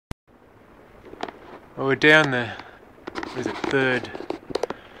Well, we're down the, what is it, third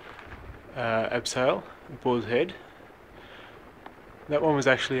abseil, Boar's Head. That one was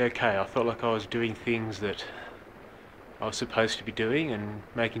actually okay. I felt like I was doing things that I was supposed to be doing and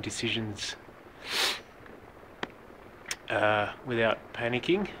making decisions without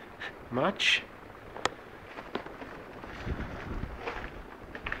panicking much.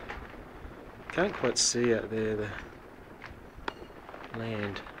 Can't quite see out there the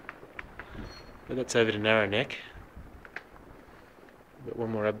land, but that's over to Narrow Neck.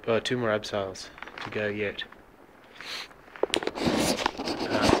 Got two more abseils to go yet.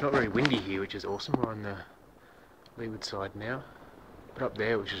 It's not very windy here, which is awesome. We're on the leeward side now, but up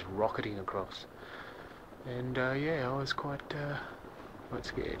there it was just rocketing across, and yeah, I was quite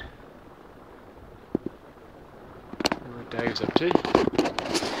scared. I don't know what Dave's up to.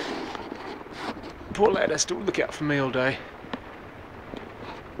 Poor lad has to look out for me all day.